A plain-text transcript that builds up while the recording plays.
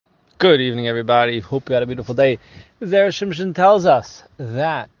Good evening, everybody. Hope you had a beautiful day. Shemesh tells us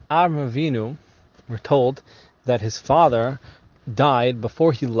that Avinu, we're told that his father died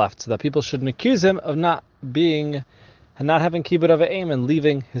before he left, so that people shouldn't accuse him of not having kibbud of aim and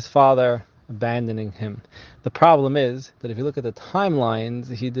leaving his father, abandoning him. The problem is that if you look at the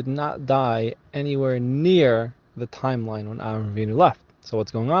timelines, he did not die anywhere near the timeline when Avinu left. So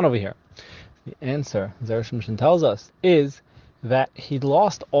what's going on over here? The answer, Shemesh tells us, is that he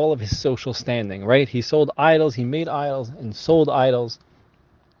lost all of his social standing, right? He sold idols, he made idols and sold idols.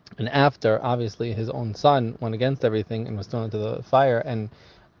 And after, obviously, his own son went against everything and was thrown into the fire, and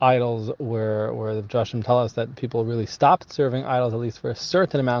idols where the Joshim tell us that people really stopped serving idols, at least for a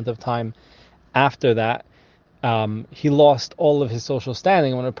certain amount of time after that, he lost all of his social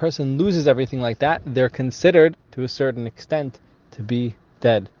standing. When a person loses everything like that, they're considered, to a certain extent, to be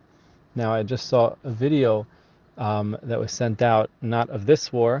dead. Now, I just saw a video that was sent out, not of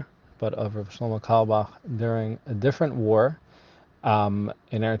this war, but of Rav Shlomo Carlebach during a different war in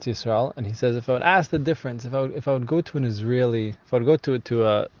Eretz Yisrael, and he says, if I would ask the difference, if I would go to an Israeli, if I would go to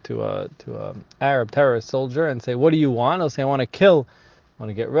a Arab terrorist soldier and say, what do you want? He'll say, I want to kill, I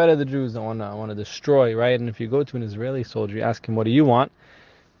want to get rid of the Jews, I want to destroy, right? And if you go to an Israeli soldier, you ask him, what do you want?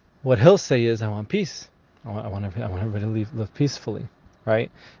 What he'll say is, I want peace. I want everybody to live peacefully,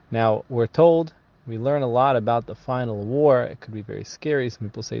 right? Now, we're told, we learn a lot about the final war. It could be very scary. Some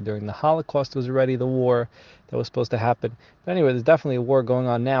people say during the Holocaust was already the war that was supposed to happen. But anyway, there's definitely a war going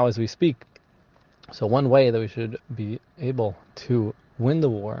on now as we speak. So one way that we should be able to win the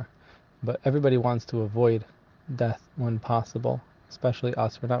war, but everybody wants to avoid death when possible, especially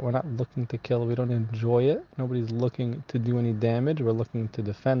us. We're not looking to kill. We don't enjoy it. Nobody's looking to do any damage. We're looking to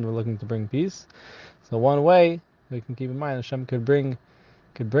defend. We're looking to bring peace. So one way we can keep in mind, Hashem could bring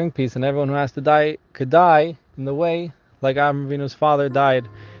peace, and everyone who has to die could die in the way like Avinu's father died,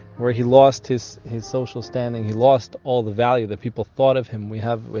 where he lost his social standing. He lost all the value that people thought of him. We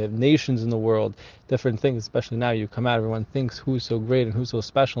have nations in the world, different things, especially now you come out, everyone thinks who's so great and who's so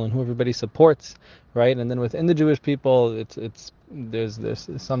special and who everybody supports, right? And then within the Jewish people, there's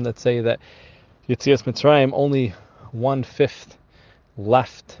some that say that Yetzias Mitzrayim, only 1/5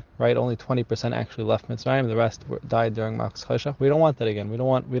 left, right? Only 20% actually left Mitzrayim. The rest died during Malchus Choshen. We don't want that again. We don't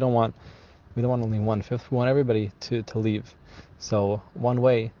want only 1/5. We want everybody to leave. So one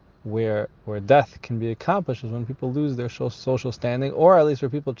way where death can be accomplished is when people lose their social standing, or at least where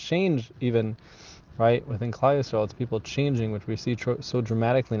people change, even, right? Within Klal Yisrael, it's people changing, which we see so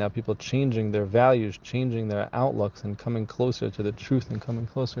dramatically now. People changing their values, changing their outlooks, and coming closer to the truth and coming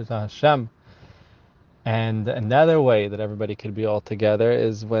closer to Hashem. And another way that everybody could be all together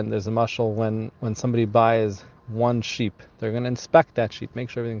is when there's a mashal, when somebody buys one sheep, they're going to inspect that sheep, make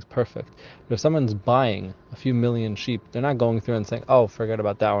sure everything's perfect. But if someone's buying a few million sheep, they're not going through and saying, oh, forget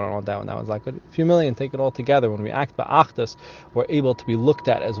about that one, I don't want that one, that one's like a few million, take it all together. When we act ba'achdus, we're able to be looked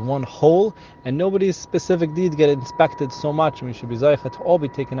at as one whole, and nobody's specific deeds get inspected so much, and we should be zaycha to all be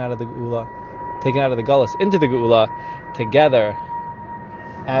taken out of the geula, taken out of the gullus into the geula, together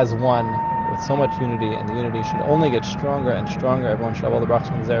as one, with so much unity, and the unity should only get stronger and stronger. Everyone should have all the brachas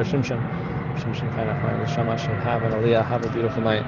from the Shimshon. Shimshon kind of Shamash should have an aliyah. Have a beautiful night.